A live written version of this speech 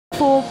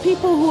For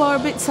people who are a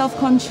bit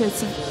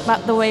self-conscious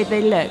about the way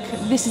they look,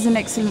 this is an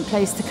excellent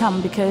place to come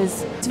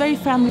because it's very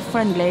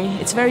family-friendly,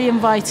 it's very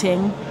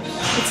inviting.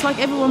 It's like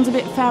everyone's a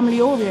bit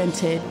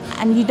family-oriented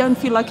and you don't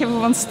feel like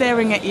everyone's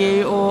staring at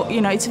you or,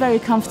 it's very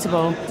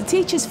comfortable. The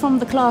teachers from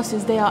the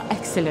classes, they are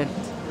excellent.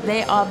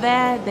 They are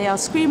there, they are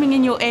screaming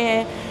in your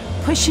ear,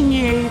 pushing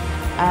you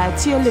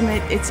to your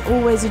limit. It's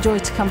always a joy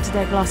to come to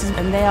their classes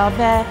and they are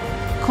there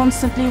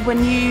constantly.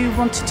 When you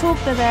want to talk,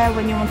 they're there.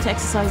 When you want to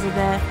exercise, they're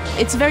there.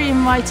 It's very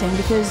inviting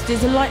because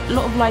there's a lot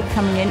of light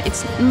coming in.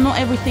 It's not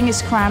everything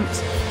is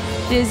cramped.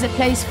 There's a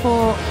place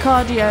for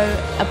cardio,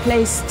 a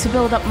place to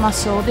build up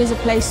muscle. There's a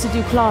place to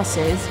do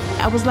classes.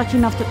 I was lucky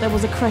enough that there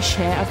was a creche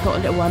here. I've got a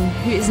little one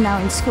who is now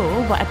in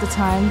school, but at the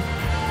time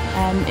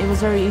it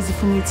was very easy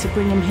for me to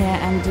bring him here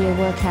and do a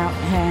workout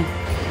here.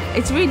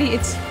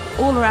 It's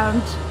all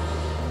around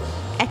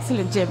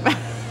excellent gym.